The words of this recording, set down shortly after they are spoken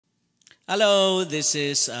Hello, this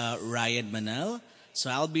is Ryan Manal. So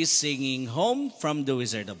I'll be singing Home from the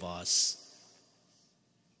Wizard of Oz.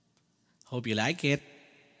 Hope you like it.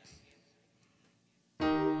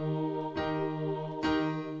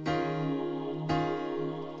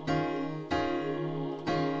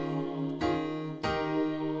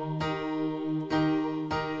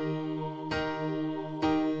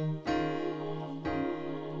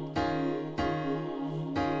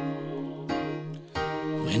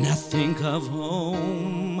 When I think of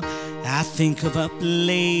home, I think of a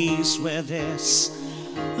place where there's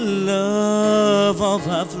love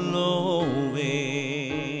overflowing.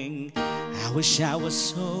 I wish I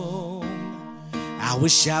was home. I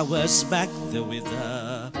wish I was back there with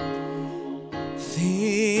the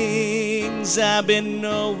things I've been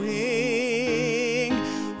knowing.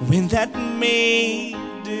 When that made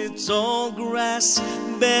its all grass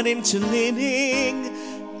bent into linen,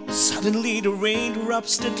 suddenly the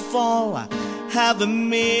raindrops that fall have a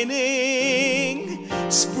meaning,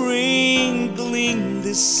 sprinkling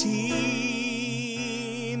the scene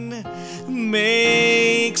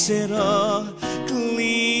makes it all clean.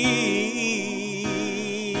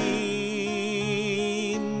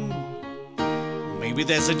 Maybe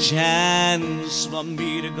there's a chance for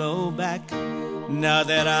me to go back now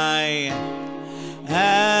that I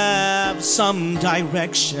have some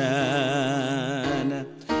direction.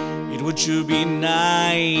 It would sure be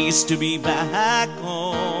nice to be back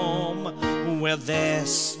home where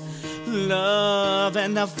there's love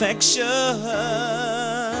and affection.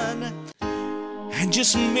 And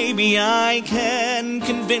just maybe I can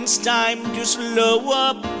convince time to slow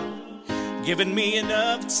up, giving me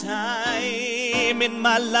enough time in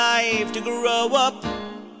my life to grow up.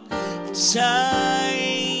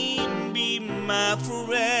 Time be my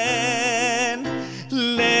friend,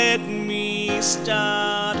 let me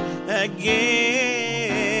start again.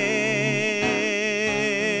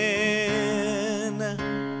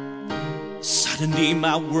 Suddenly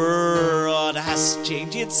my world has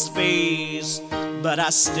changed its face, but I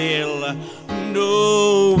still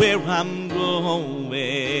know where I'm going.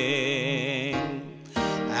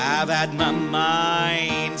 I've had my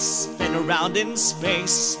mind spin around in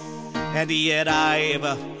space, and yet I've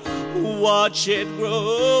watched it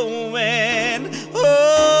growing.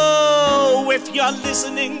 Oh, if you're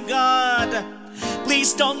listening, God,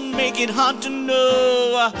 please don't make it hard to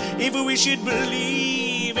know if we should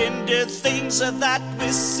believe in the things that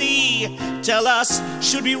we see. Tell us,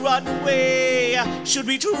 should we run away? Should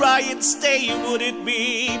we try and stay? Would it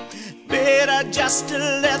be better just to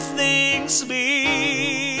let things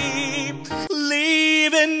be?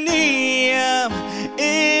 Living here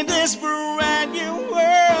in this brand new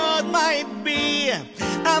world might be a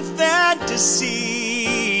fantasy,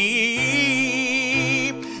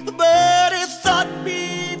 but it taught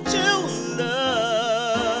me to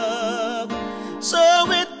love, so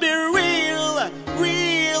it be real,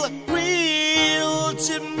 real, real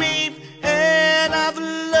to me. And I've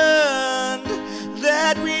learned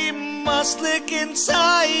that we must look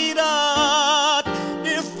inside out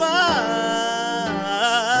to find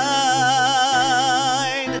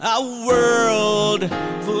a world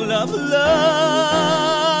full of love.